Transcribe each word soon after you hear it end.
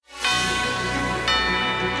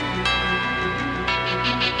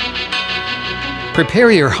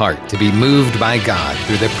Prepare your heart to be moved by God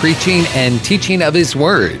through the preaching and teaching of His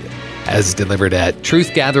Word, as delivered at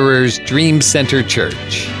Truth Gatherers Dream Center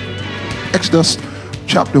Church. Exodus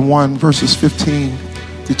chapter 1, verses 15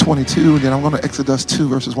 through 22, and then I'm going to Exodus 2,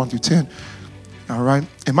 verses 1 through 10. All right?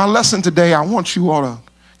 In my lesson today, I want you all to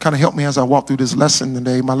kind of help me as I walk through this lesson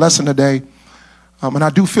today. My lesson today, and I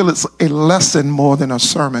do feel it's a lesson more than a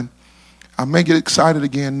sermon. I may get excited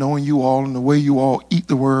again knowing you all and the way you all eat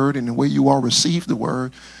the word and the way you all receive the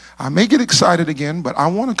word. I may get excited again, but I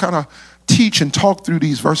want to kind of teach and talk through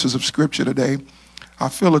these verses of scripture today. I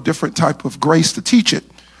feel a different type of grace to teach it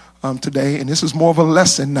today, and this is more of a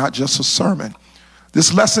lesson, not just a sermon.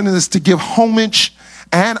 This lesson is to give homage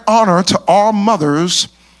and honor to our mothers,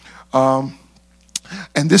 and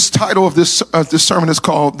this title of this sermon is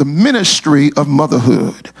called The Ministry of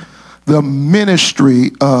Motherhood. The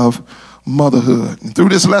Ministry of Motherhood. And through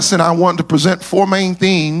this lesson, I want to present four main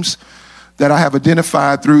themes that I have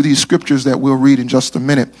identified through these scriptures that we'll read in just a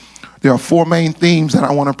minute. There are four main themes that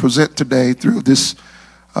I want to present today through this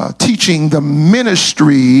teaching, the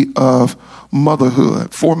ministry of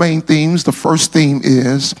motherhood. Four main themes. The first theme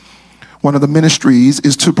is, one of the ministries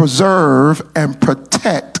is to preserve and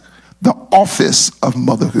protect the office of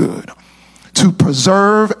motherhood. To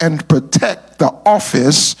preserve and protect the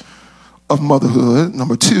office of motherhood.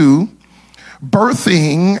 Number two, to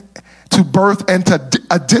birth and to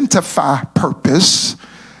identify purpose.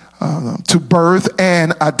 To birth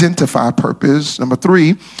and identify purpose. Number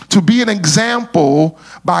three, to be an example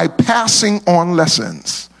by passing on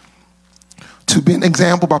lessons. To be an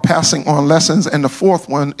example by passing on lessons. And the fourth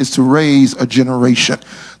one is to raise a generation.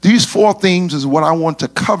 These four themes is what I want to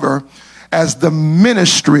cover as the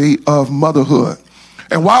ministry of motherhood.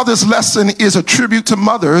 And while this lesson is a tribute to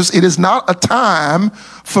mothers, it is not a time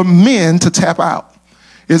for men to tap out.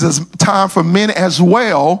 It is a time for men as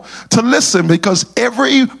well to listen, because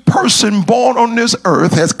every person born on this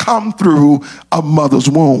earth has come through a mother's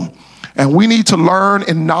womb. And we need to learn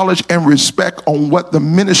in knowledge and respect on what the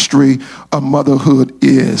ministry of motherhood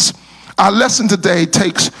is. Our lesson today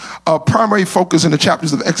takes a primary focus in the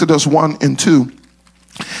chapters of Exodus 1 and 2.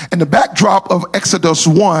 And the backdrop of Exodus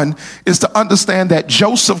 1 is to understand that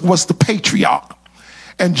Joseph was the patriarch.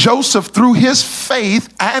 And Joseph, through his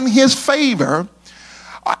faith and his favor,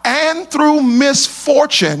 and through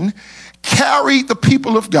misfortune, carried the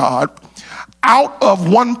people of God out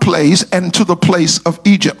of one place and to the place of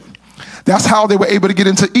Egypt. That's how they were able to get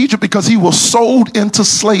into Egypt, because he was sold into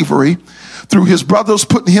slavery through his brothers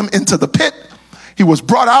putting him into the pit. He was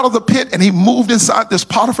brought out of the pit and he moved inside this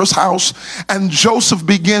Potiphar's house, and Joseph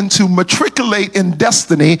began to matriculate in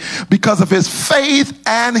destiny because of his faith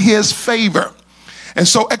and his favor. And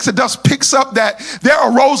so Exodus picks up that there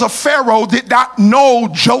arose a Pharaoh did not know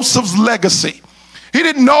Joseph's legacy. He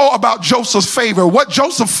didn't know about Joseph's favor. What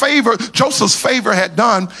Joseph's favor had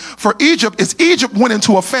done for Egypt is Egypt went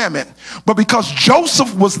into a famine. But because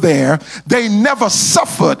Joseph was there, they never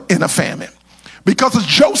suffered in a famine. Because of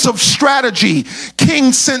Joseph's strategy,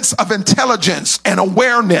 king's sense of intelligence and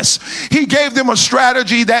awareness, he gave them a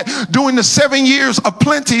strategy that during the 7 years of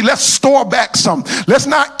plenty, let's store back some. Let's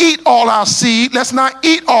not eat all our seed. Let's not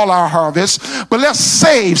eat all our harvest, but let's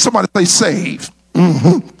save. Somebody say save.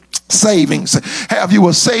 Savings. Have you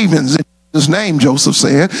a savings in his name, Joseph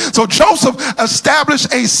said. So Joseph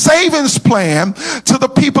established a savings plan to the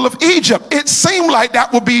people of Egypt. It seemed like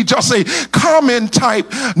that would be just a common type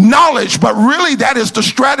knowledge, but really that is the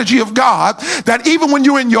strategy of God, that even when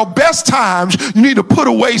you're in your best times, you need to put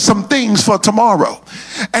away some things for tomorrow.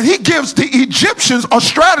 And he gives the Egyptians a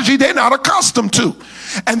strategy they're not accustomed to.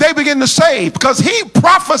 And they begin to save, because he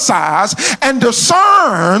prophesies and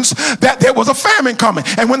discerns that there was a famine coming.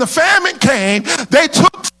 And when the famine came, they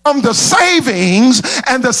took from the savings,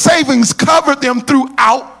 and the savings covered them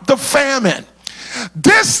throughout the famine.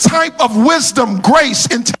 This type of wisdom, grace,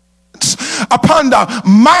 intelligence upon the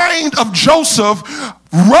mind of Joseph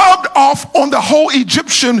rubbed off on the whole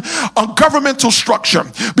Egyptian governmental structure.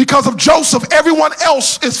 Because of Joseph, everyone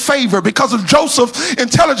else is favored. Because of Joseph's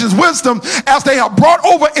intelligence, wisdom, as they are brought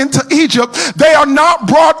over into Egypt, they are not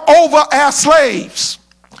brought over as slaves.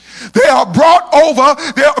 They are brought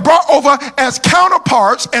over as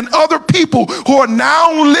counterparts and other people who are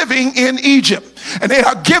now living in Egypt. And they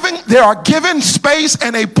are given space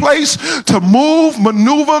and a place to move,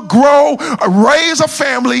 maneuver, grow, raise a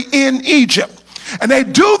family in Egypt. And they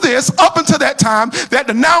do this up until that time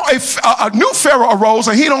that now a new Pharaoh arose,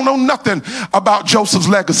 and he don't know nothing about Joseph's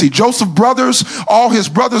legacy. Joseph's brothers, all his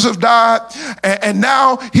brothers have died. And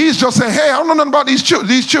now he's just saying, hey, I don't know nothing about these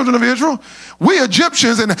children of Israel. We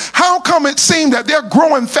Egyptians, and how come it seemed that they're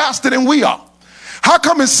growing faster than we are? How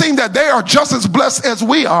come it seems that they are just as blessed as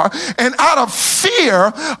we are? And out of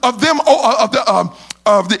fear of them,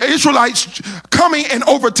 of the Israelites coming and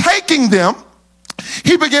overtaking them,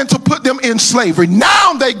 he began to put them in slavery.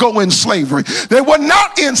 Now they go in slavery. They were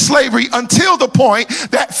not in slavery until the point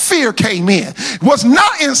that fear came in. Was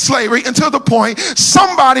not in slavery until the point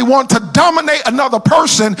somebody wanted to dominate another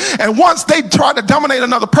person. And once they tried to dominate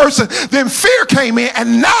another person, then fear came in,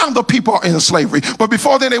 and now the people are in slavery. But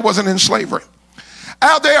before then, they wasn't in slavery.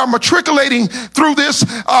 Out they are matriculating through this.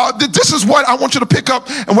 This is what I want you to pick up,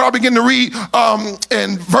 and what I begin to read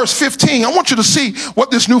in verse 15. I want you to see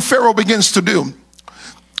what this new Pharaoh begins to do.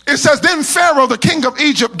 It says, then Pharaoh, the king of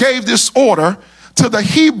Egypt, gave this order to the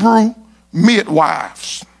Hebrew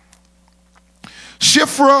midwives,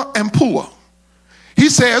 Shiphrah and Puah. He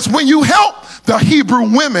says, when you help the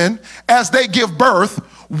Hebrew women as they give birth,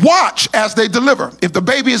 watch as they deliver. If the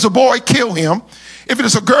baby is a boy, kill him. If it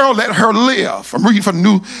is a girl, let her live. I'm reading from the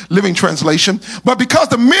New Living Translation. But because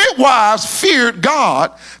the midwives feared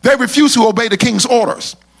God, they refused to obey the king's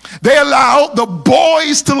orders. They allowed the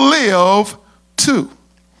boys to live too.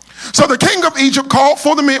 So the king of Egypt called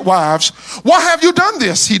for the midwives. Why have you done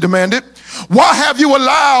this? He demanded. Why have you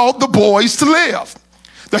allowed the boys to live?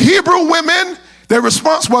 The Hebrew women, their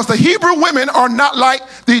response was, the Hebrew women are not like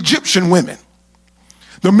the Egyptian women.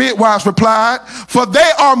 The midwives replied, for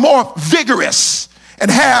they are more vigorous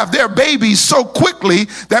and have their babies so quickly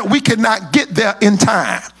that we cannot get there in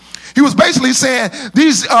time. He was basically saying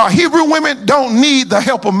these Hebrew women don't need the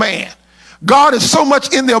help of man. God is so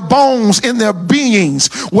much in their bones, in their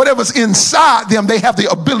beings, whatever's inside them, they have the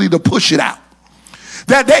ability to push it out.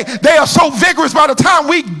 That they are so vigorous, by the time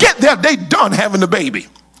we get there, they done having the baby.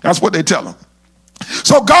 That's what they tell them.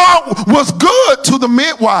 So God was good to the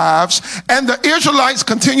midwives, and the Israelites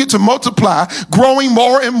continued to multiply, growing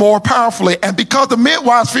more and more powerfully. And because the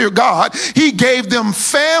midwives feared God, he gave them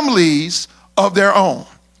families of their own.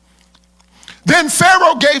 Then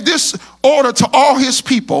Pharaoh gave this order to all his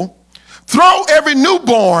people: throw every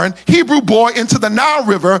newborn Hebrew boy into the Nile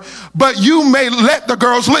River, but you may let the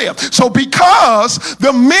girls live. So because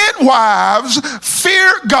the midwives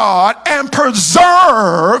feared God and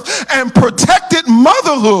preserved and protected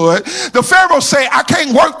motherhood, the Pharaoh said, I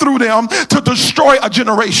can't work through them to destroy a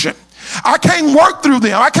generation. I can't work through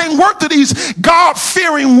them. I can't work through these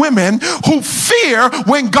God-fearing women who fear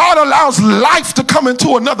when God allows life to come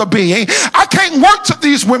into another being. I can't work to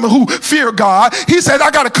these women who fear God. He said,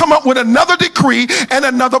 I got to come up with another decree and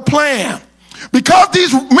another plan. Because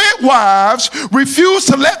these midwives refuse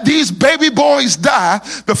to let these baby boys die,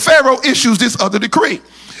 the Pharaoh issues this other decree.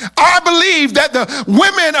 I believe that the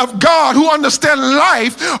women of God who understand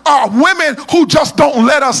life are women who just don't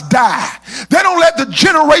let us die. They don't let the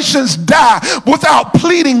generations die without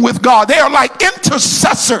pleading with God. They are like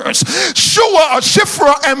intercessors.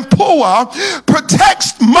 Shiphrah and Puah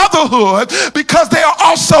protects motherhood because they are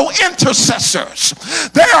also intercessors.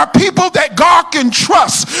 They are people that God can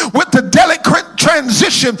trust with the delicate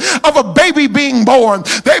transition of a baby being born.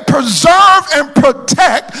 They preserve and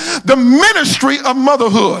protect the ministry of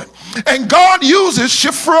motherhood. And God uses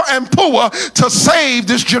Shiphrah and Puah to save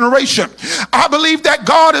this generation. I believe that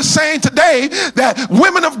God is saying today that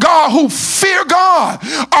women of God who fear God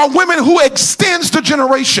are women who extends the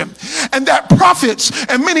generation, and that prophets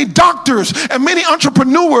and many doctors and many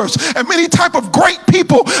entrepreneurs and many type of great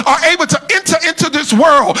people are able to enter into this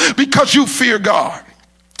world because you fear God.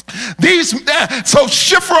 So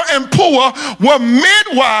Shiphrah and Puah were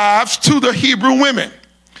midwives to the Hebrew women.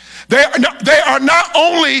 They are not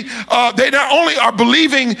only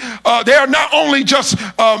just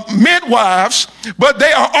midwives, but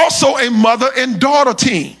they are also a mother and daughter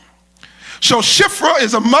team. So Shiphrah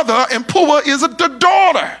is a mother and Puah is the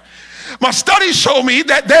daughter. My studies show me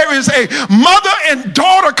that there is a mother and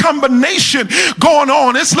daughter combination going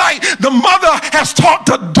on. It's like the mother has taught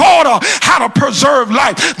the daughter how to preserve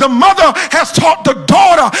life. The mother has taught the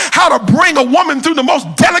daughter how to bring a woman through the most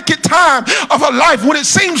delicate time of her life. When it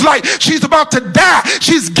seems like she's about to die,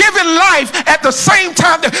 she's giving life at the same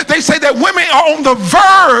time. They say that women are on the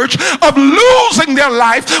verge of losing their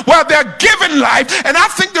life while they're giving life. And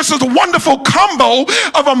I think this is a wonderful combo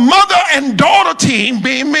of a mother and daughter team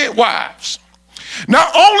being midwives.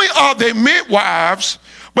 Not only are they midwives,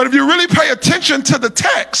 but if you really pay attention to the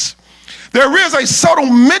text, there is a subtle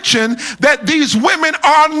mention that these women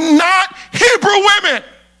are not Hebrew women.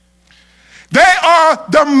 They are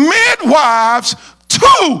the midwives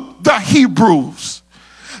to the Hebrews.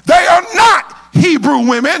 They are not Hebrew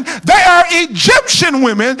women. They are Egyptian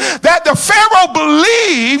women that the Pharaoh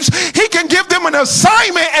believes he can give them an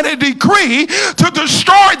assignment and a decree to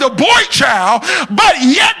destroy the boy child. But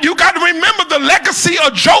yet you got to remember the legacy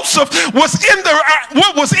of Joseph was in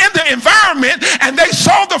the environment, and they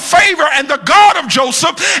saw the favor and the God of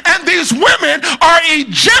Joseph. And these women are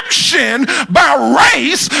Egyptian by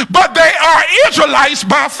race, but they are Israelites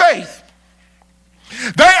by faith.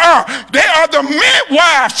 They are the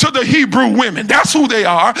midwives to the Hebrew women. That's who they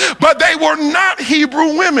are. But they were not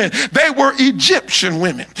Hebrew women. They were Egyptian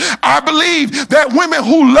women. I believe that women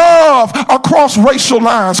who love across racial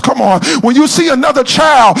lines, come on, when you see another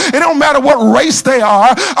child, it don't matter what race they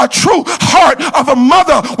are, a true heart of a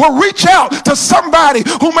mother will reach out to somebody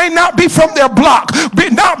who may not be from their block,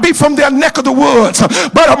 not be from their neck of the woods,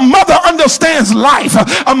 but a mother understands life.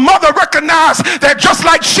 A mother recognized that just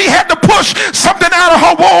like she had to push something out of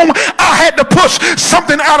her womb, I had to push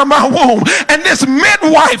something out of my womb. And this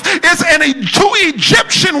midwife is two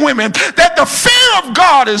Egyptian women that the fear of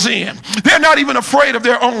God is in. They're not even afraid of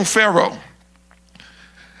their own Pharaoh.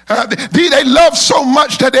 They love so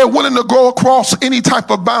much that they're willing to go across any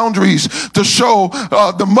type of boundaries to show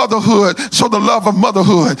the motherhood, so the love of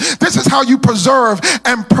motherhood. This is how you preserve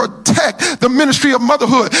and protect the ministry of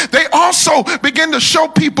motherhood. They also begin to show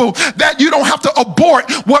people that you don't have to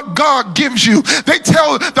abort what God gives you. They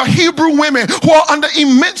tell the Hebrew women who are under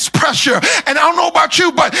immense pressure, and I don't know about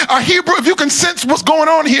you, but a Hebrew, if you can sense what's going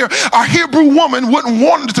on here, a Hebrew woman wouldn't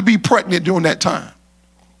want to be pregnant during that time.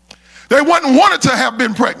 They wouldn't want to have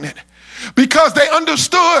been pregnant because they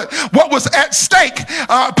understood what was at stake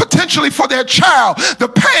potentially for their child, the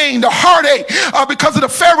pain, the heartache because of the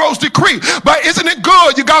Pharaoh's decree. But isn't it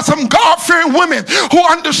good? You got some God-fearing women who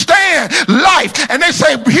understand life, and they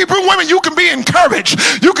say, Hebrew women, you can be encouraged.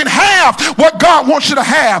 You can have what God wants you to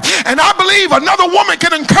have. And I believe another woman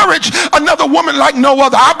can encourage another woman like no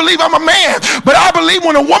other. I believe I'm a man, but I believe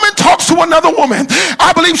when a woman talks to another woman,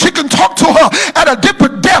 I believe she can talk to her at a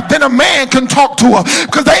deeper depth than a man can talk to her,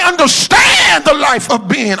 because they understand the life of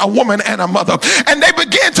being a woman and a mother. And they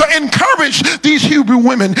begin to encourage these Hebrew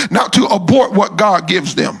women not to abort what God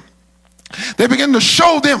gives them. They begin to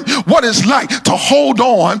show them what it's like to hold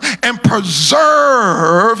on and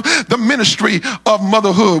preserve the ministry of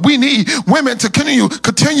motherhood. We need women to continue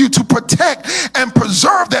to protect and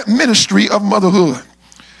preserve that ministry of motherhood.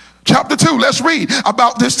 Chapter 2, let's read.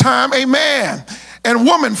 About this time, a man and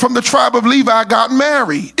woman from the tribe of Levi got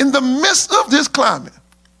married. In the midst of this climate,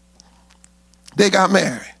 they got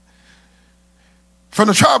married. From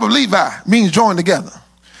the tribe of Levi means joined together.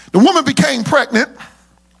 The woman became pregnant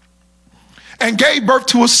and gave birth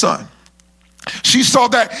to a son. She saw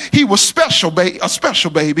that he was a special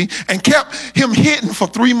baby, and kept him hidden for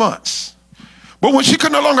 3 months. But when she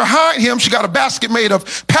could no longer hide him, she got a basket made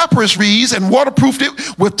of papyrus reeds and waterproofed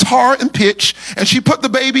it with tar and pitch. And she put the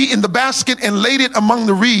baby in the basket and laid it among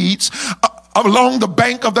the reeds along the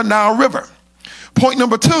bank of the Nile River. Point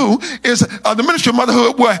number 2 is the ministry of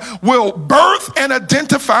motherhood will birth and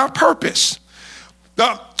identify purpose.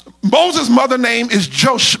 Moses' mother name is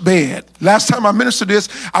Jochebed. Last time I ministered this,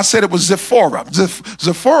 I said it was Zipporah.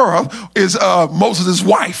 Zipporah is Moses'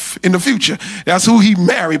 wife in the future. That's who he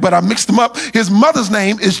married, but I mixed them up. His mother's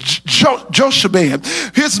name is Jochebed.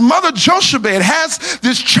 His mother Jochebed has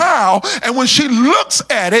this child, and when she looks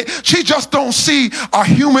at it, she just don't see a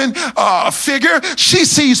human figure. She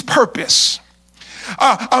sees purpose.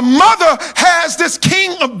 A mother has this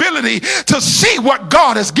king ability to see what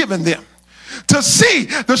God has given them. To see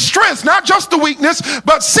the strengths, not just the weakness,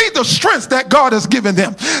 but see the strengths that God has given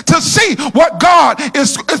them. To see what God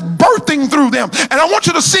is birthing through them. And I want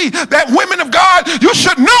you to see that, women of God, you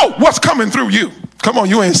should know what's coming through you. Come on,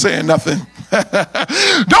 you ain't saying nothing.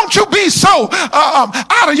 Don't you be so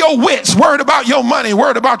out of your wits, worried about your money,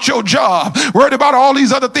 worried about your job, worried about all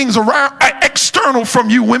these other things around external from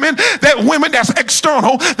you, women that's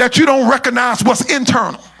external, that you don't recognize what's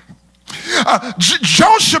internal.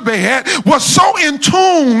 Jochebed was so in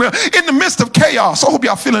tune in the midst of chaos. I hope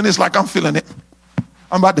y'all feeling this like I'm feeling it.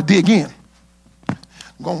 I'm about to dig in.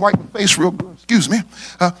 I'm going to wipe my face real good. Excuse me.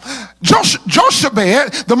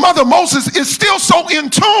 Jochebed, the mother of Moses, is still so in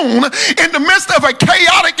tune in the midst of a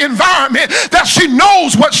chaotic environment that she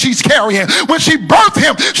knows what she's carrying. When she birthed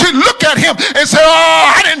him, she looked at him and said,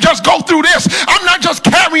 oh, I didn't just go through this. I'm not just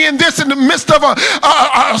carrying this in the midst of a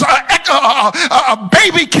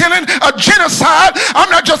baby killing, a genocide.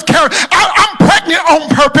 I'm not just carrying, I'm pregnant on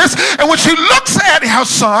purpose. And when she looks at her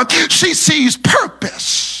son, she sees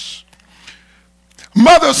purpose.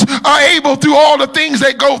 Mothers are able, through all the things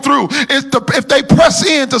they go through, if they press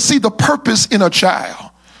in to see the purpose in a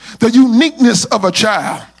child, the uniqueness of a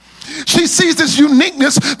child. She sees this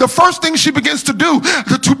uniqueness. The first thing she begins to do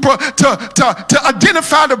to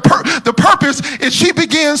identify the purpose is she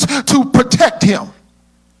begins to protect him.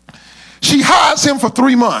 She hides him for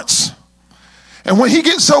 3 months. And when he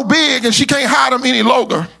gets so big and she can't hide him any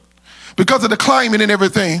longer because of the climate and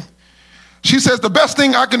everything, she says, the best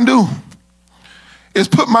thing I can do is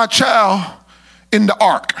put my child in the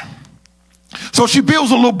ark. So she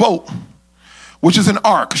builds a little boat, which is an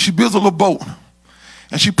ark. She builds a little boat.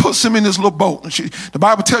 And she puts him in this little boat. And the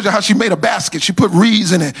Bible tells you how she made a basket. She put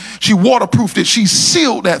reeds in it. She waterproofed it. She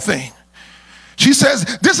sealed that thing. She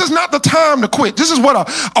says, this is not the time to quit. This is what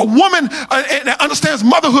a woman that understands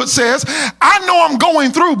motherhood says. I know I'm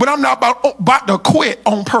going through, but I'm not about to quit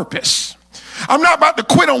on purpose. I'm not about to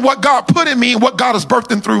quit on what God put in me and what God is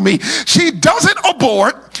birthing through me. She doesn't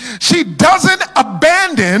abort. She doesn't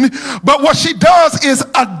abandon. But what she does is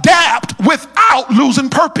adapt without losing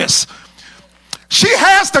purpose. She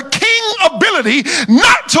has the king ability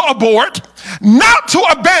not to abort, not to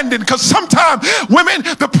abandon, because sometimes women,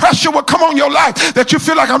 the pressure will come on your life that you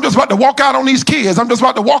feel like I'm just about to walk out on these kids. I'm just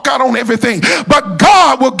about to walk out on everything. But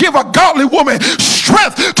God will give a godly woman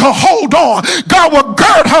strength to hold on. God will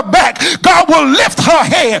gird her back. God will lift her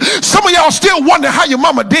head. Some of y'all still wonder how your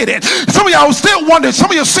mama did it. Some of y'all still wonder.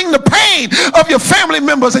 Some of you seen the pain of your family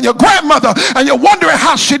members and your grandmother, and you're wondering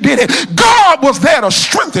how she did it. God was there to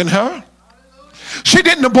strengthen her. She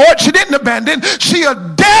didn't abort. She didn't abandon. She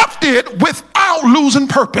adapted without losing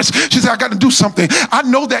purpose. She said, I got to do something. I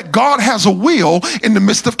know that God has a will in the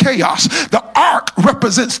midst of chaos. The ark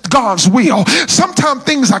represents God's will. Sometimes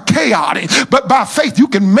things are chaotic, but by faith you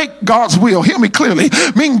can make God's will. Hear me clearly.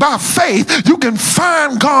 Meaning by faith you can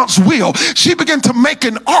find God's will. She began to make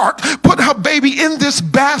an ark, put her baby in this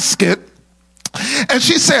basket. And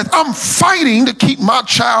she says, I'm fighting to keep my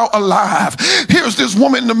child alive. Here's this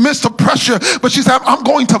woman in the midst of pressure, but she said, I'm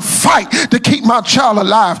going to fight to keep my child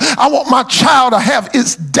alive. I want my child to have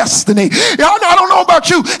its destiny. Y'all know, I don't know about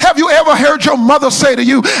you. Have you ever heard your mother say to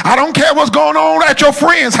you, I don't care what's going on at your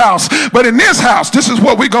friend's house, but in this house, this is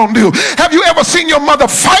what we're going to do. Have you ever seen your mother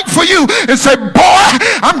fight for you and say, boy,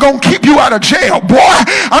 I'm going to keep you out of jail. Boy,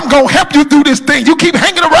 I'm going to help you through this thing. You keep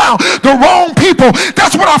hanging around the wrong people.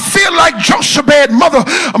 That's what I feel like Joshua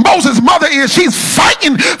Moses' mother is. She's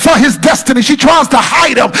fighting for his destiny. She tries to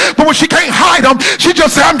hide him, but when she can't hide him, she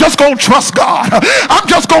just says, I'm just going to trust God. I'm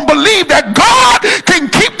just going to believe that God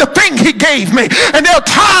can keep the thing he gave me. And there are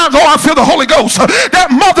times, I feel the Holy Ghost,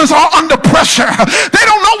 that mothers are under pressure. They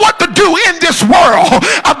don't know what to do in this world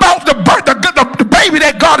about the birth, the baby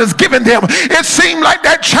that God has given them. It seemed like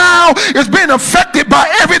that child is being affected by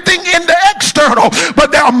everything in the external,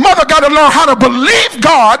 but their mother got to learn how to believe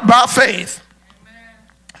God by faith.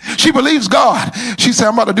 She believes God. She said,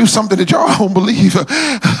 I'm about to do something that y'all don't believe,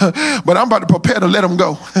 but I'm about to prepare to let him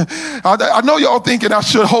go. I know y'all thinking I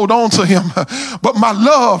should hold on to him, but my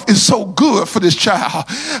love is so good for this child.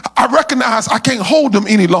 I recognize I can't hold him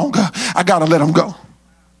any longer. I got to let him go.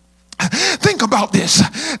 Think about this,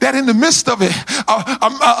 that in the midst of it,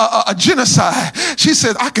 a genocide, she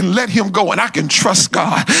said, I can let him go and I can trust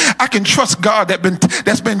God. I can trust God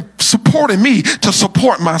that's been supporting me to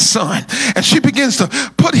support my son. And she begins to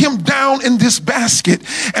put him down in this basket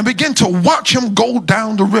and begin to watch him go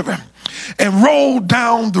down the river and roll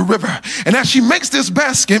down the river. And as she makes this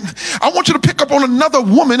basket, I want you to pick up on another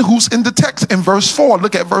woman who's in the text in verse 4.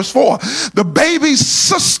 Look at verse 4. The baby's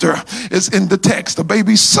sister is in the text. The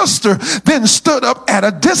baby's sister then stood up at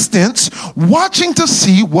a distance, watching to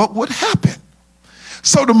see what would happen.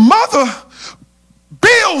 So the mother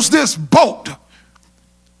builds this boat.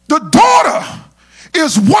 The daughter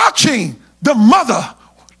is watching the mother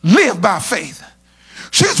live by faith.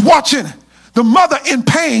 She's watching the mother in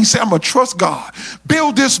pain say, I'm going to trust God.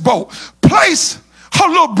 Build this boat. Place her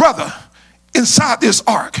little brother inside this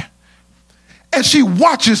ark. And she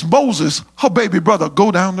watches Moses, her baby brother,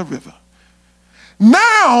 go down the river.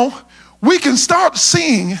 Now we can start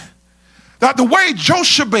seeing that the way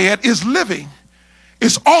Jochebed is living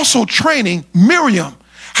is also training Miriam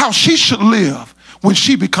how she should live when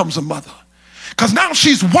she becomes a mother. Because now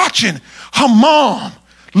she's watching her mom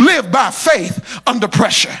live by faith under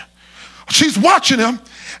pressure. She's watching him,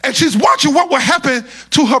 and she's watching what will happen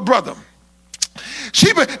to her brother.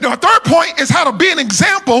 The third point is how to be an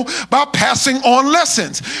example by passing on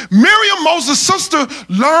lessons. Miriam, Moses' sister,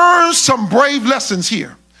 learns some brave lessons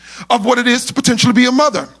here of what it is to potentially be a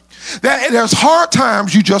mother. That there's hard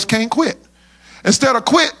times you just can't quit. Instead of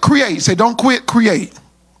quit, create. Say, don't quit, create.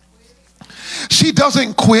 She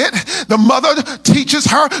doesn't quit. The mother teaches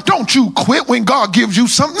her, don't you quit when God gives you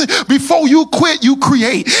something. Before you quit, you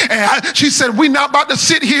create. And she said, we're not about to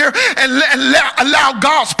sit here and allow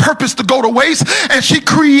God's purpose to go to waste. And she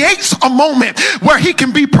creates a moment where he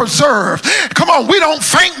can be preserved. Come on, we don't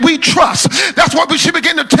faint, we trust. That's what she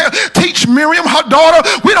began to teach Miriam, her daughter.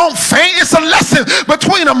 We don't faint. It's a lesson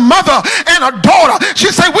between a mother and a daughter.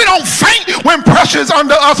 She said, we don't faint when pressure is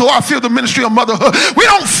under us. Oh, I feel the ministry of motherhood. We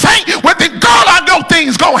don't faint when God, I know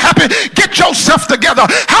things gonna happen. Get yourself together.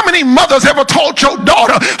 How many mothers ever told your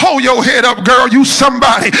daughter, hold your head up, girl, you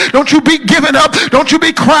somebody. Don't you be giving up. Don't you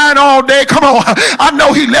be crying all day. Come on. I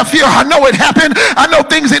know he left you. I know it happened. I know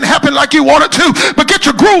things didn't happen like you wanted to, but get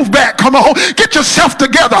your groove back. Come on. Get yourself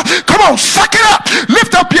together. Come on. Suck it up.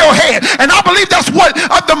 Lift up your head. And I believe that's what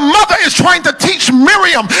the mother is trying to teach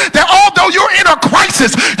Miriam, that although you're in a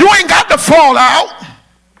crisis, you ain't got to fall out.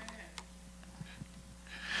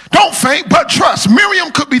 Don't faint, but trust.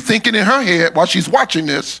 Miriam could be thinking in her head while she's watching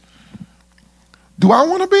this, do I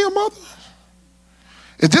want to be a mother?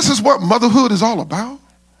 If this is what motherhood is all about,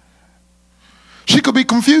 she could be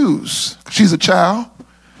confused. She's a child.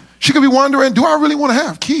 She could be wondering, do I really want to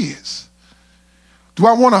have kids? Do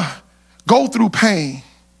I want to go through pain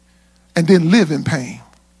and then live in pain?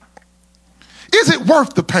 Is it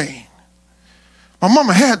worth the pain? My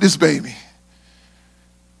mama had this baby.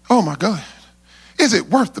 Oh my God. Is it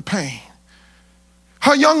worth the pain?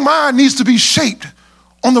 Her young mind needs to be shaped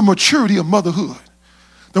on the maturity of motherhood.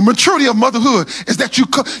 The maturity of motherhood is that you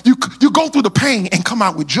go through the pain and come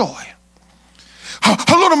out with joy.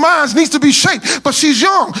 Her little mind needs to be shaped, but she's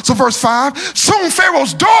young. So verse 5, soon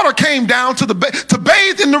Pharaoh's daughter came down to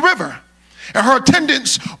bathe in the river, and her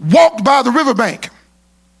attendants walked by the riverbank.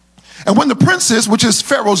 And when the princess, which is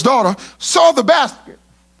Pharaoh's daughter, saw the basket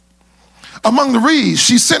among the reeds,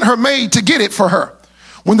 she sent her maid to get it for her.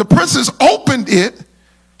 When the princess opened it,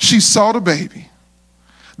 she saw the baby.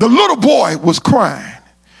 The little boy was crying,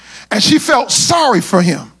 and she felt sorry for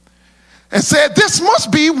him and said, this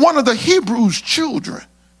must be one of the Hebrews' children,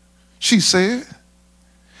 she said.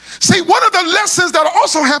 See, one of the lessons that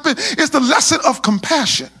also happen is the lesson of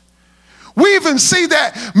compassion. We even see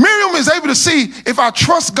that Miriam is able to see, if I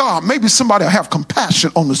trust God, maybe somebody will have compassion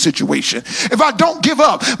on the situation. If I don't give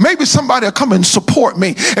up, maybe somebody will come and support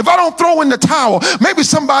me. If I don't throw in the towel, maybe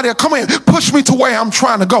somebody will come and push me to where I'm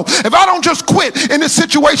trying to go. If I don't just quit in this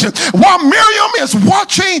situation. While Miriam is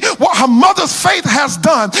watching what her mother's faith has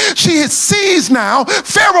done, she sees now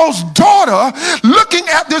Pharaoh's daughter looking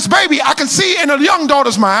at this baby. I can see in a young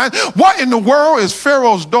daughter's mind, what in the world is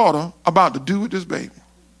Pharaoh's daughter about to do with this baby?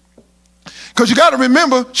 Because you got to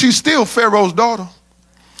remember, she's still Pharaoh's daughter.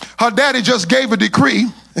 Her daddy just gave a decree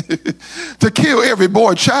to kill every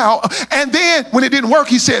boy child. And then when it didn't work,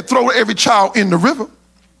 he said, throw every child in the river.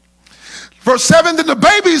 Verse 7, then the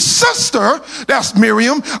baby's sister, that's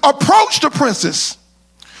Miriam, approached the princess.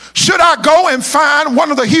 Should I go and find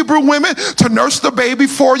one of the Hebrew women to nurse the baby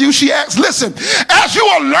for you? She asked. Listen, as you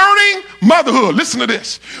are learning motherhood, listen to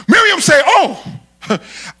this. Miriam said, oh,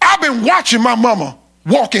 I've been watching my mama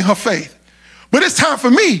walk in her faith. But it's time for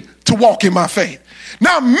me to walk in my faith.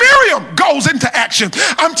 Now Miriam goes into action.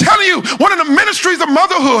 I'm telling you, one of the ministries of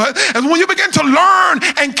motherhood is when you begin to learn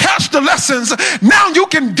and catch the lessons, now you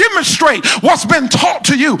can demonstrate what's been taught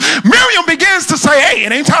to you. Miriam begins to say, hey,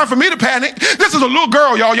 it ain't time for me to panic. This is a little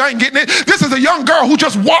girl, y'all ain't getting it. This is a young girl who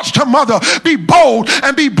just watched her mother be bold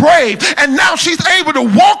and be brave. And now she's able to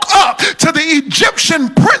walk up to the Egyptian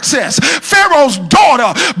princess, Pharaoh's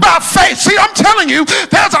daughter, by faith. See, I'm telling you,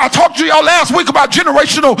 I talked to y'all last week about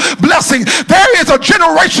generational blessing. There is a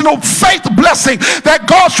generational faith blessing that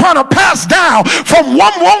God's trying to pass down from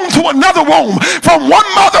one womb to another womb, from one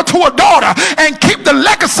mother to a daughter, and keep the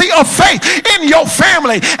legacy of faith in your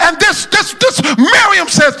family. And this Miriam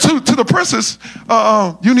says to the princess,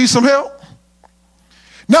 you need some help?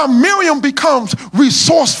 Now Miriam becomes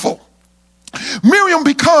resourceful. Miriam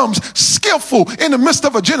becomes skillful in the midst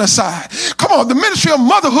of a genocide. Come on, the ministry of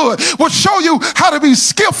motherhood will show you how to be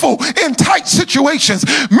skillful in tight situations.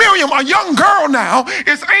 Miriam, a young girl now,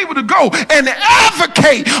 is able to go and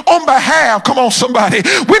advocate on behalf. Come on, somebody.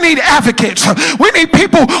 We need advocates. We need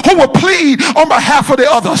people who will plead on behalf of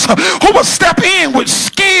the others, who will step in with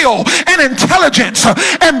skill and intelligence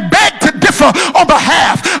and beg to differ on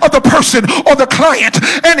behalf of the person or the client.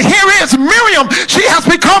 And here is Miriam. She has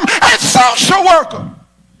become a social worker.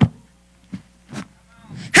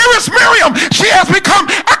 Here is Miriam. She has become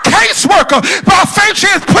a caseworker. By faith, she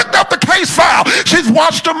has picked up the case file. She's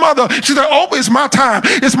watched her mother. She said, oh, it's my time.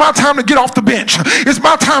 It's my time to get off the bench. It's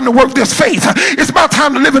my time to work this faith. It's my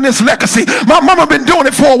time to live in this legacy. My mama been doing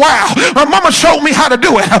it for a while. My mama showed me how to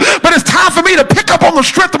do it. But it's time for me to pick up on the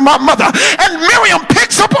strength of my mother. And Miriam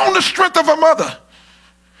picks up on the strength of her mother.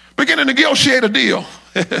 Begin to negotiate a deal.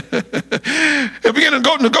 Begin to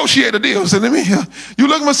go negotiate a deal. Say, let me hear. You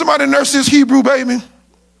looking for somebody to nurse this Hebrew baby?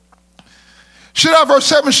 Should I, verse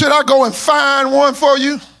 7, should I go and find one for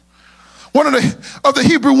you? One of the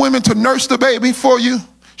Hebrew women to nurse the baby for you?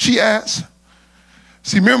 She asked.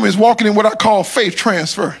 See, Miriam is walking in what I call faith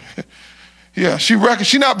transfer. Yeah, she reckons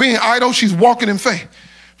she's not being idle. She's walking in faith.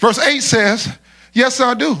 Verse 8 says, yes,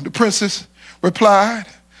 I do, the princess replied.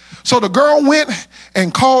 So the girl went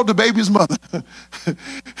and called the baby's mother.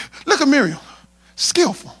 Look at Miriam,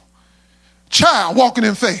 skillful, child walking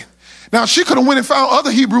in faith. Now, she could have went and found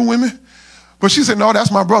other Hebrew women, but she said, no,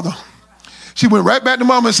 that's my brother. She went right back to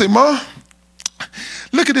mama and said, Mom,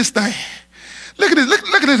 look at this thing. Look at this.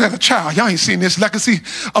 Look at this as a child. Y'all ain't seen this legacy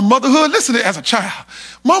of motherhood. Listen to it as a child.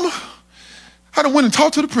 Mama, I done went and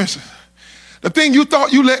talked to the princess. The thing you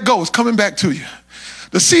thought you let go is coming back to you.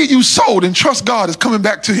 The seed you sowed and trust God is coming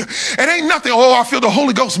back to you. It ain't nothing, oh, I feel the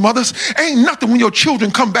Holy Ghost, mothers. Ain't nothing when your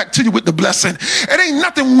children come back to you with the blessing. It ain't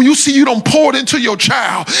nothing when you see you done poured into your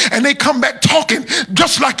child and they come back talking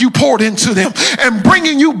just like you poured into them and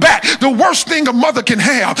bringing you back. The worst thing a mother can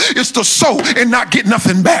have is to sow and not get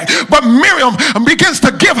nothing back. But Miriam begins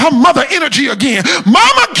to give her mother energy again.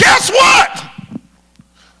 Mama, guess what?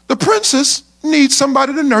 The princess needs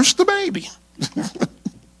somebody to nurse the baby.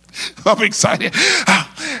 I'm excited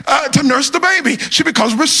to nurse the baby. She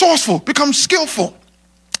becomes resourceful, becomes skillful.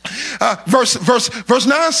 Verse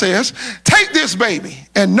 9 says, take this baby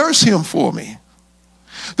and nurse him for me.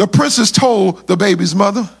 The princess told the baby's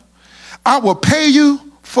mother, I will pay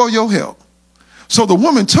you for your help. So the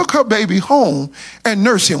woman took her baby home and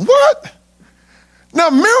nursed him. What? Now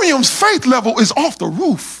Miriam's faith level is off the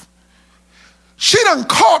roof. She done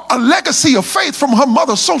caught a legacy of faith from her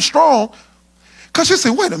mother so strong. Because she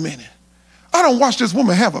said, wait a minute. I don't watch this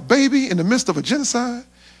woman have a baby in the midst of a genocide.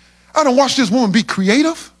 I don't watch this woman be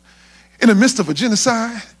creative in the midst of a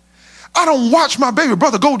genocide. I don't watch my baby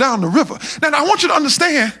brother go down the river. Now, I want you to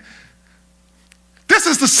understand, this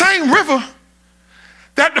is the same river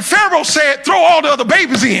that the Pharaoh said, throw all the other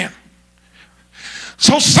babies in.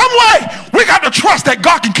 So some way, we got to trust that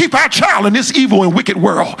God can keep our child in this evil and wicked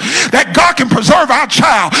world. That God can preserve our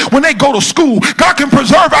child when they go to school. God can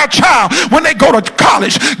preserve our child when they go to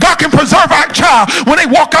college. God can preserve our child when they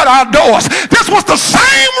walk out our doors. This was the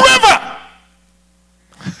same river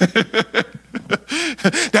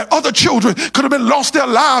that other children could have been lost their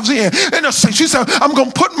lives in. And she said, I'm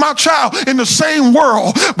going to put my child in the same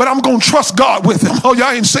world, but I'm going to trust God with him. Oh,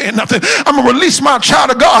 y'all ain't saying nothing. I'm going to release my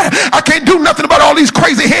child to God. I can't do nothing about all these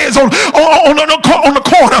crazy heads on the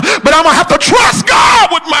corner, but I'm going to have to trust God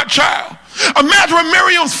with my child. Imagine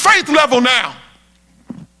Miriam's faith level now.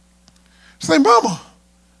 Say, Mama,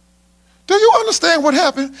 do you understand what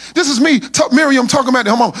happened? This is me, Miriam, talking about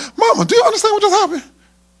her mama. Mama, do you understand what just happened?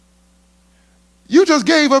 You just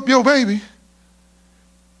gave up your baby.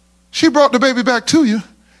 She brought the baby back to you,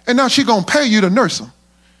 and now she gonna pay you to nurse him.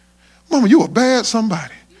 Mama, you a bad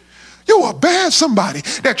somebody. You a bad somebody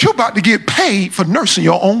that you're about to get paid for nursing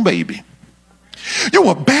your own baby. You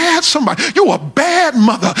a bad somebody. You a bad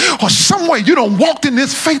mother, or some way you done walked in this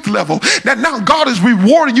faith level that now God is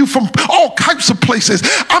rewarding you from all types of places.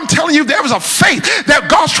 I'm telling you, there is a faith that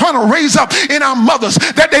God's trying to raise up in our mothers,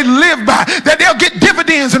 that they live by, that they'll get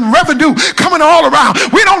dividends and revenue coming all around.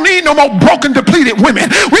 We don't need no more broken, depleted women.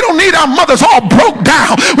 We don't need our mothers all broke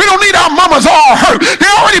down. We don't need our mamas all hurt. They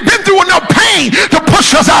already been through enough pain to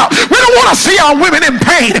push us out. We don't want to see our women in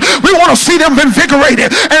pain. We want to see them invigorated.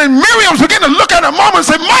 And Miriam's beginning to look at her mama and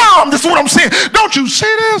say, Mom, this is what I'm saying. Don't you see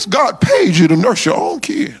this? God paid you to nurse your own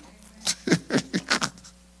kid.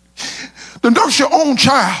 To nurse your own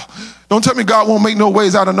child. Don't tell me God won't make no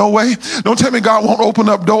ways out of no way. Don't tell me God won't open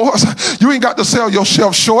up doors. You ain't got to sell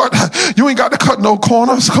yourself short. You ain't got to cut no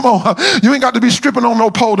corners. Come on. You ain't got to be stripping on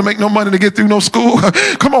no pole to make no money to get through no school.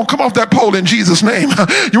 Come on, come off that pole in Jesus' name.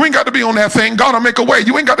 You ain't got to be on that thing. God will make a way.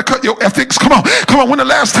 You ain't got to cut your ethics. Come on. Come on. When the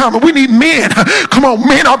last time? We need men. Come on.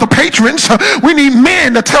 Men are the patrons. We need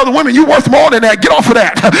men to tell the women you worth more than that. Get off of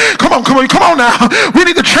that. Come on. Come on. Come on now. We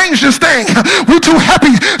need to change this thing. We're too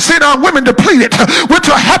happy seeing our women depleted. We're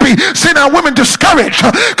too happy seeing our women discouraged.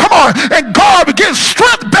 Come on. And God gives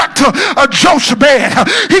strength back to Jochebed.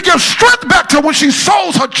 He gives strength back to when she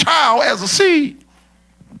sows her child as a seed.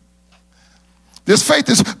 This faith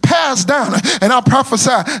is passed down. And I prophesy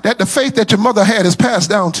that the faith that your mother had is passed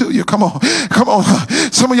down to you. Come on. Come on.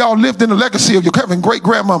 Some of y'all lived in the legacy of your having great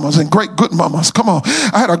grandmamas and great good mamas. Come on.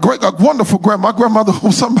 I had a wonderful grandma. My grandmother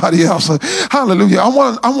was somebody else. Hallelujah. I'm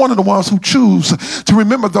one of the ones who choose to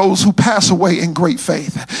remember those who pass away in great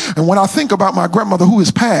faith. And when I think about my grandmother who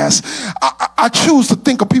is passed, I choose to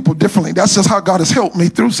think of people differently. That's just how God has helped me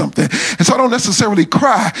through something. And so I don't necessarily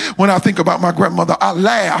cry when I think about my grandmother. I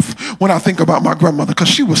laugh when I think about my grandmother because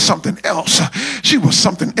she was something else. She was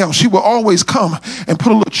something else. She would always come and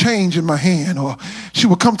put a little change in my hand, or she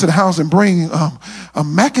would come to the house and bring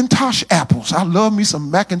Macintosh apples. I love me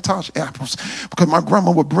some Macintosh apples because my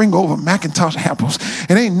grandma would bring over Macintosh apples.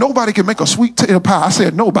 And ain't nobody can make a sweet potato pie. I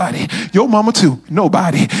said, nobody. Your mama too.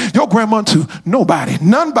 Nobody. Your grandma too. Nobody.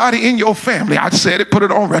 Nobody in your family. I said it, put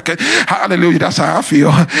it on record. Hallelujah. That's how I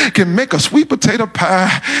feel. Can make a sweet potato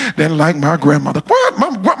pie than like my grandmother. What?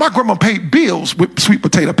 My grandma paid bills with sweet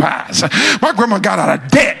potato pies. My grandma got out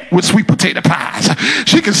of debt with sweet potato pies.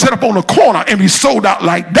 She can sit up on the corner and be sold out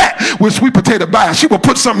like that with sweet potato pies. She will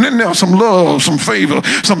put something in there, some love, some favor,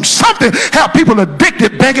 something, have people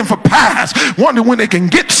addicted begging for pies, wondering when they can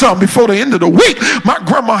get some before the end of the week. My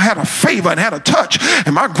grandma had a favor and had a touch,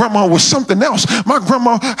 and my grandma was something else. My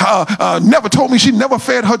grandma never told me she never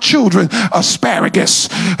fed her children asparagus.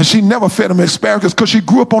 And she never fed them asparagus because she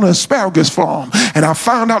grew up on an asparagus farm. And I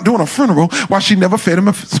found out during a funeral why she never fed them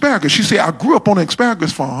asparagus. She said, I grew up on an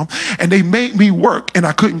asparagus farm and they made me work and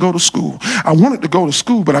I couldn't go to school. I wanted to go to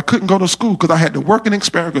school, but I couldn't go to school because I had to work in an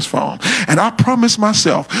asparagus farm. And I promised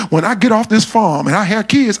myself, when I get off this farm and I have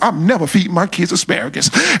kids, I'm never feeding my kids asparagus.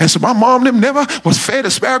 And so my mom them never was fed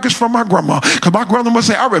asparagus from my grandma, because my grandma would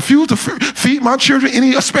say, I refuse to feed my children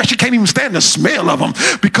any asparagus. She can't even stand the smell of them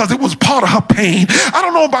because it was part of her pain. I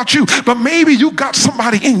don't know about you, but maybe you got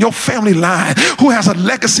somebody in your family line who has a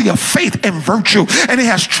legacy of faith and virtue, and it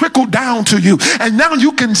has trickled down to you. And now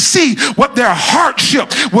you can see what their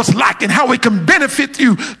hardship was like and how it can benefit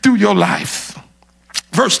you through your life.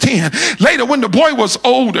 Verse 10, later when the boy was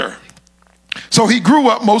older, so he grew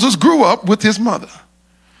up, Moses grew up with his mother.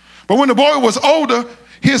 But when the boy was older,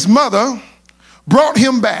 his mother brought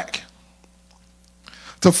him back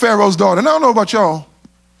to Pharaoh's daughter. And I don't know about y'all,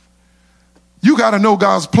 you got to know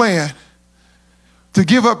God's plan to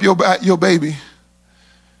give up your baby,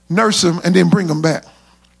 nurse him, and then bring him back.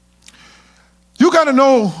 You got to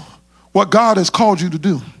know what God has called you to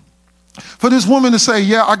do. For this woman to say,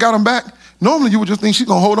 yeah, I got him back, normally you would just think she's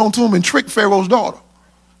going to hold on to him and trick Pharaoh's daughter.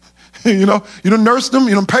 You know, you done nursed them,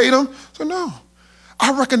 you done paid them. So no,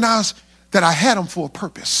 I recognize that I had them for a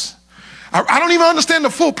purpose. I don't even understand the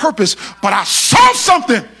full purpose, but I saw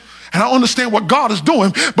something. And I understand what God is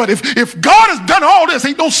doing. But if God has done all this,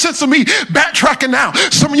 ain't no sense of me backtracking now.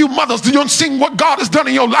 Some of you mothers, you don't see what God has done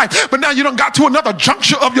in your life. But now you done got to another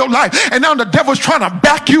juncture of your life. And now the devil's trying to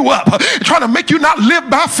back you up, trying to make you not live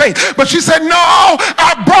by faith. But she said, no,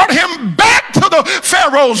 I brought him back to the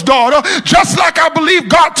Pharaoh's daughter. Just like I believe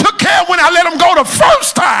God took care when I let him go the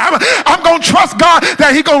first time. I'm going to trust God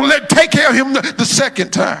that he going to take care of him the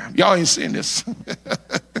second time. Y'all ain't seeing this.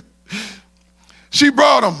 She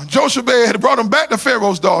brought him, Jochebed had brought him back to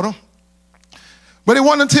Pharaoh's daughter. But it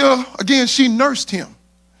wasn't until, again, she nursed him.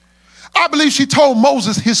 I believe she told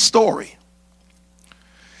Moses his story.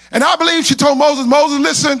 And I believe she told Moses,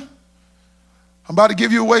 listen, I'm about to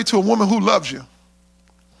give you away to a woman who loves you.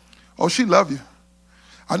 Oh, she loved you.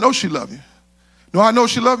 I know she loved you. No, I know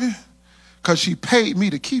she loved you because she paid me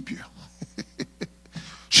to keep you.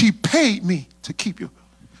 She paid me to keep you.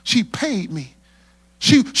 She paid me.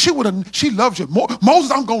 She loves you. Moses,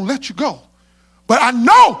 I'm going to let you go. But I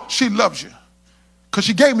know she loves you because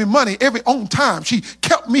she gave me money every own time. She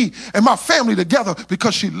kept me and my family together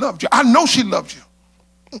because she loved you. I know she loved you.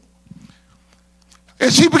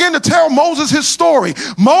 And she began to tell Moses his story.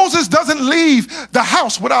 Moses doesn't leave the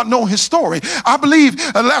house without knowing his story. I believe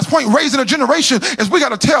the last point, raising a generation, is we got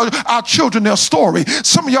to tell our children their story.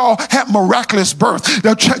 Some of y'all had miraculous birth.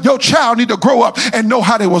 Your child need to grow up and know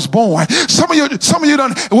how they was born. Some of you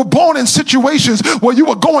were born in situations where you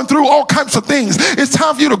were going through all kinds of things. It's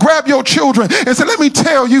time for you to grab your children and say, let me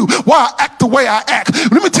tell you why I act the way I act.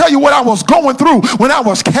 Let me tell you what I was going through when I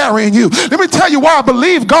was carrying you. Let me tell you why I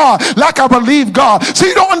believe God like I believe God. So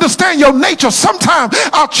you don't understand your nature. Sometimes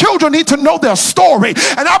our children need to know their story.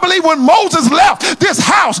 And I believe when Moses left this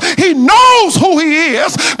house, he knows who he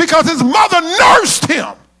is because his mother nursed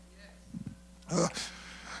him.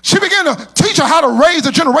 She began to teach her how to raise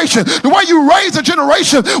a generation. The way you raise a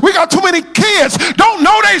generation, we got too many kids don't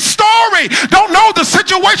know their story, don't know the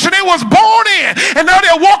situation they was born in, and now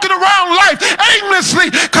they're walking around life aimlessly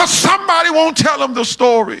because somebody won't tell them the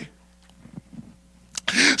story.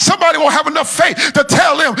 Somebody won't have enough faith to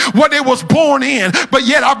tell them what they was born in, but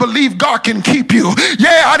yet I believe God can keep you.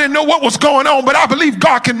 Yeah, I didn't know what was going on, but I believe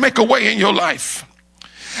God can make a way in your life.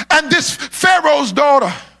 And this Pharaoh's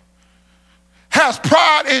daughter has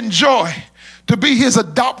pride and joy to be his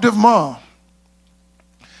adoptive mom.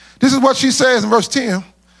 This is what she says in verse 10.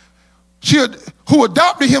 Who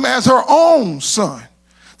adopted him as her own son.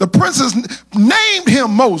 The princess named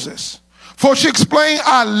him Moses, for she explained,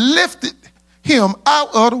 I lifted him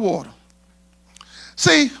out of the water.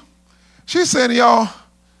 See, she's saying to y'all,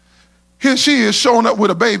 here she is showing up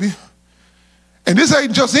with a baby. And this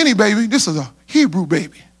ain't just any baby. This is a Hebrew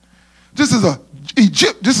baby. This is an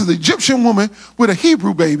Egyptian woman with a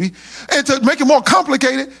Hebrew baby. And to make it more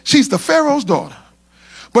complicated, she's the Pharaoh's daughter.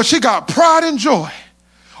 But she got pride and joy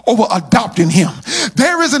over adopting him.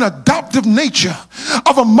 There is an adoptive nature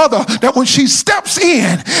of a mother that when she steps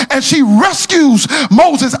in and she rescues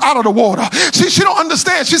Moses out of the water, she don't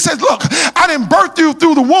understand. She says, look, I didn't birth you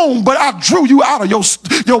through the womb, but I drew you out of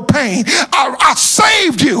your pain. I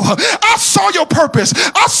saved you. I saw your purpose.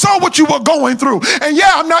 I saw what you were going through. And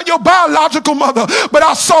yeah, I'm not your biological mother, but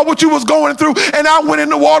I saw what you was going through, and I went in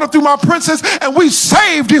the water through my princess, and we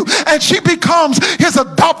saved you. And she becomes his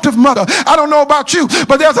adoptive mother. I don't know about you,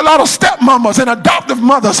 but there's a lot of stepmamas and adoptive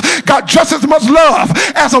mothers got just as much love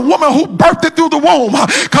as a woman who birthed it through the womb,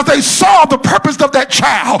 because they saw the purpose of that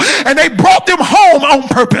child and they brought them home on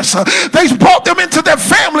purpose. They brought them into their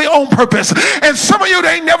family on purpose. And some of you,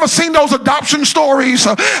 they ain't never seen those adoption stories,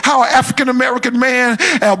 how an African-American man,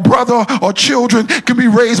 a brother or children can be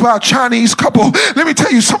raised by a Chinese couple. Let me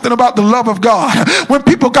tell you something about the love of God. When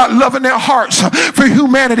people got love in their hearts for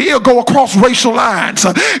humanity, it'll go across racial lines.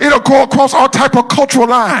 It'll go across all type of cultural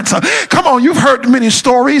lines. Come on, you've heard many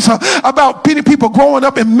stories about many people growing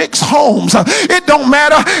up in mixed homes. It don't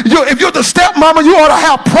matter. If you're the stepmama, you ought to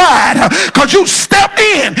have pride because you stepped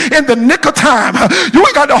in the nick of time. You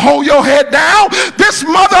ain't got to hold your head down. This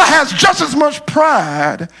mother has just as much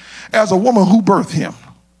pride as a woman who birthed him.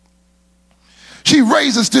 She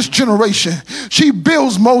raises this generation. She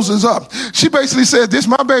builds Moses up. She basically said, this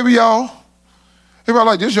my baby, y'all. Everybody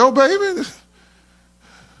like, this your baby?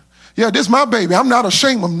 Yeah, this is my baby. I'm not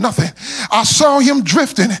ashamed of nothing. I saw him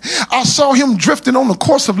drifting. I saw him drifting on the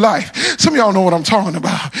course of life. Some of y'all know what I'm talking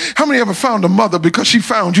about. How many ever found a mother because she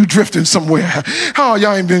found you drifting somewhere? Oh,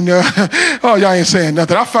 y'all ain't been, y'all ain't saying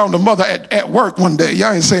nothing. I found a mother at work one day.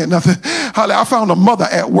 Y'all ain't saying nothing. I found a mother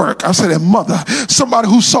at work. I said, a mother, somebody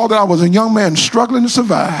who saw that I was a young man struggling to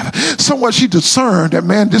survive. Somewhere she discerned that,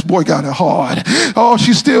 man, this boy got it hard. Oh,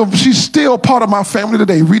 she's still part of my family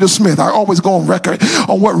today. Rita Smith. I always go on record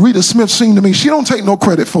on what Rita Smith seemed to me. She don't take no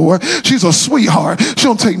credit for it. She's a sweetheart. She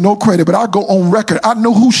don't take no credit, but I go on record. I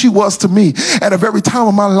know who she was to me at a very time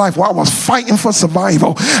of my life where I was fighting for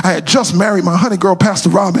survival. I had just married my honey girl, Pastor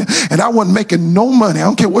Robin, and I wasn't making no money. I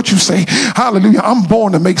don't care what you say. Hallelujah. I'm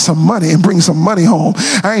born to make some money and bring some money home.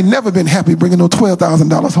 I ain't never been happy bringing no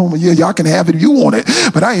 $12,000 home a year. Y'all can have it if you want it,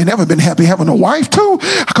 but I ain't never been happy having a wife too.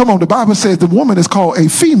 Come on, the Bible says the woman is called a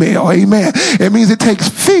female. Amen. It means it takes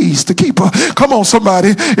fees to keep her. Come on,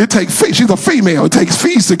 somebody. It takes fees. She's a female. It takes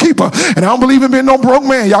fees to keep her. And I don't believe in being no broke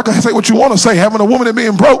man. Y'all can say what you want to say. Having a woman and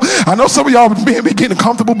being broke. I know some of y'all be getting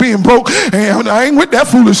comfortable being broke. And I ain't with that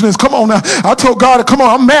foolishness. Come on now. I told God, come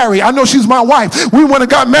on, I'm married. I know she's my wife. We went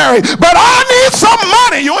and got married. But I need some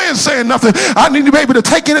money. You ain't saying nothing. I need to be able to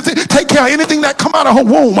take care of anything that come out of her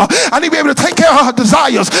womb. I need to be able to take care of her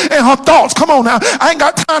desires and her thoughts. Come on now. I ain't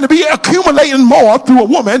got time to be accumulating more through a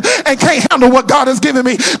woman and can't handle what God has given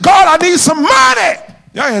me. God, I need some money.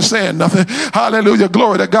 Y'all ain't saying nothing. Hallelujah.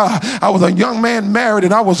 Glory to God. I was a young man married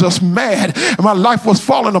and I was just mad. And my life was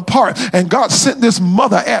falling apart. And God sent this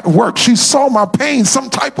mother at work. She saw my pain some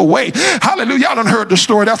type of way. Hallelujah. Y'all done heard the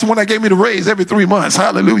story. That's the one that gave me the raise every 3 months.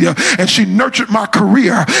 Hallelujah. And she nurtured my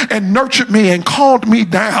career and nurtured me and calmed me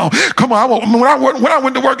down. Come on. When I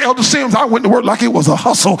went to work, Elder Sims, I went to work like it was a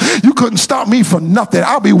hustle. You couldn't stop me for nothing.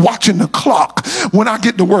 I'll be watching the clock when I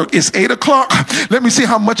get to work. It's 8 o'clock. Let me see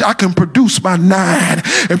how much I can produce by 9.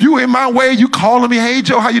 If you in my way, you calling me, hey,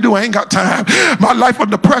 Joe, how you doing? I ain't got time. My life of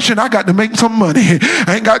depression, I got to make some money.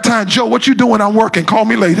 I ain't got time. Joe, what you doing? I'm working. Call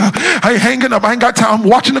me later. I ain't hanging up. I ain't got time. I'm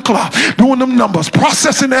watching the clock, doing them numbers,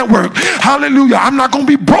 processing that work. Hallelujah. I'm not going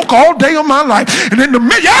to be broke all day of my life. And in the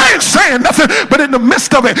midst, I ain't saying nothing, but in the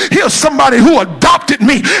midst of it, here's somebody who adopted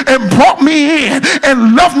me and brought me in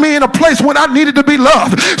and loved me in a place when I needed to be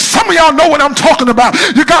loved. Some of y'all know what I'm talking about.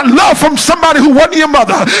 You got love from somebody who wasn't your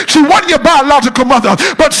mother. She wasn't your biological mother.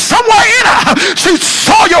 but somewhere in her, she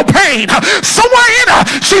saw your pain. Somewhere in her,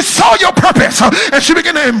 she saw your purpose, and she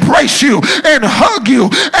began to embrace you and hug you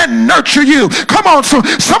and nurture you. Come on, so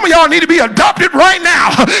some of y'all need to be adopted right now.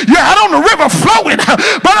 You're out on the river flowing,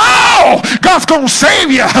 but God's going to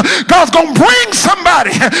save you. God's going to bring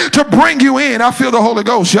somebody to bring you in. I feel the Holy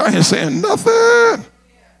Ghost. Y'all ain't saying nothing.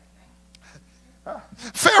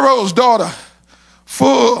 Pharaoh's daughter,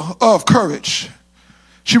 full of courage,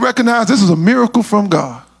 she recognized this is a miracle from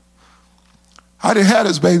God. I didn't have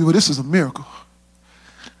this baby, but this is a miracle.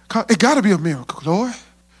 It got to be a miracle, Lord.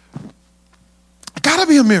 It got to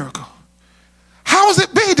be a miracle. How does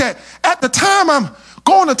it be that at the time I'm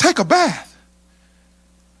going to take a bath,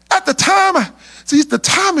 at the time, the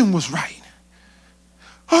timing was right.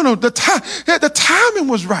 Oh no, the timing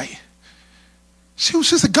was right. She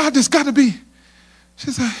said, God, there's got to be.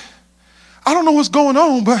 She said, I don't know what's going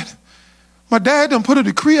on, but my dad done put a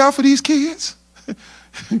decree out for these kids.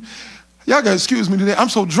 Y'all got to excuse me today. I'm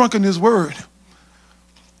so drunk in this word.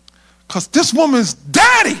 Because this woman's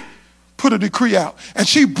daddy put a decree out. And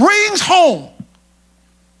she brings home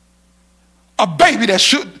a baby that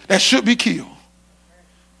should be killed.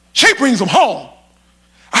 She brings him home.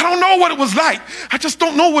 I don't know what it was like. I just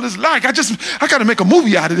don't know what it's like. I got to make a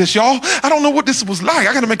movie out of this, y'all. I don't know what this was like.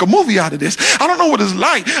 I got to make a movie out of this. I don't know what it's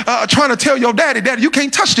like trying to tell your daddy, you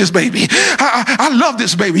can't touch this baby. I love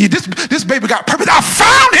this baby. This baby got purpose. I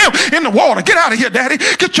found him in the water. Get out of here, daddy.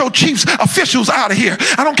 Get your chief's officials out of here.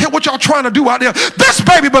 I don't care what y'all trying to do out there. This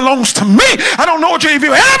baby belongs to me. I don't know if you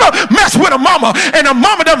ever mess with a mama and a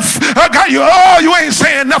mama done got you. Oh, you ain't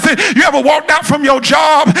saying nothing. You ever walked out from your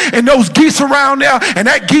job and those geese around there and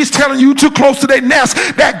that geese telling you too close to their nest,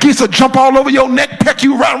 that geese will jump all over your neck, peck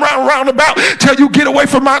you round about, tell you get away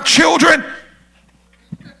from my children.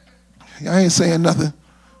 Y'all ain't saying nothing.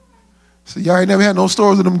 So y'all ain't never had no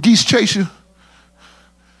stories of them geese chase you.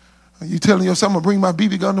 Are you telling yourself I'm gonna bring my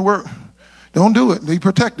BB gun to work? Don't do it. They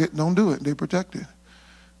protect it. Don't do it. They protect it.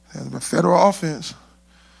 That's a federal offense.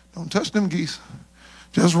 Don't touch them geese.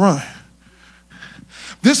 Just run.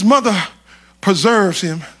 This mother preserves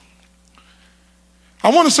him. I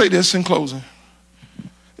want to say this in closing.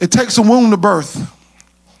 It takes a womb to birth,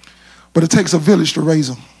 but it takes a village to raise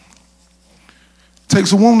them. It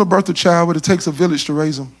takes a womb to birth a child, but it takes a village to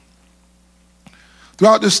raise them.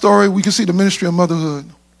 Throughout this story, we can see the ministry of motherhood.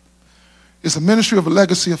 It's a ministry of a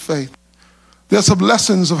legacy of faith. There's some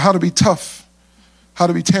lessons of how to be tough, how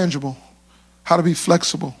to be tangible, how to be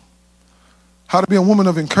flexible, how to be a woman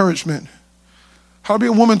of encouragement, how to be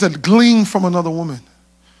a woman to glean from another woman,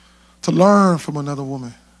 to learn from another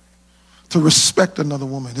woman, to respect another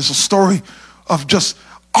woman. It's a story of just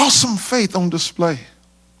awesome faith on display.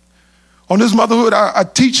 On this motherhood, I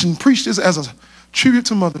teach and preach this as a tribute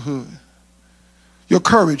to motherhood. Your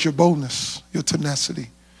courage, your boldness, your tenacity,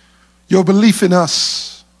 your belief in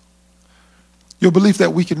us, your belief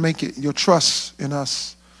that we can make it, your trust in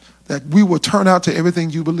us, that we will turn out to everything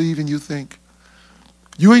you believe and you think.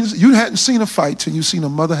 You hadn't seen a fight till you seen a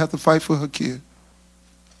mother have to fight for her kid.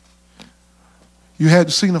 You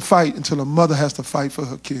hadn't seen a fight until a mother has to fight for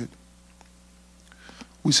her kid.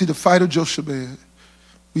 We see the fight of Jochebed.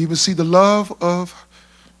 We even see the love of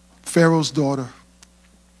Pharaoh's daughter,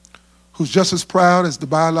 who's just as proud as the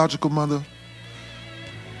biological mother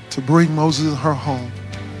to bring Moses in her home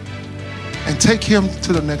and take him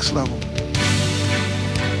to the next level.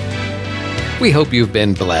 We hope you've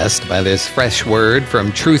been blessed by this fresh word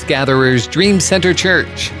from Truth Gatherers Dream Center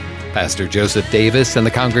Church. Pastor Joseph Davis and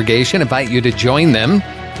the congregation invite you to join them.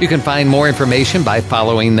 You can find more information by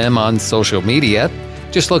following them on social media.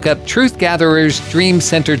 Just look up Truth Gatherers Dream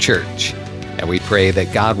Center Church. And we pray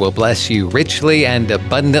that God will bless you richly and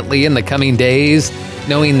abundantly in the coming days,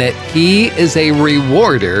 knowing that He is a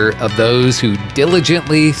rewarder of those who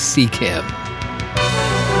diligently seek Him.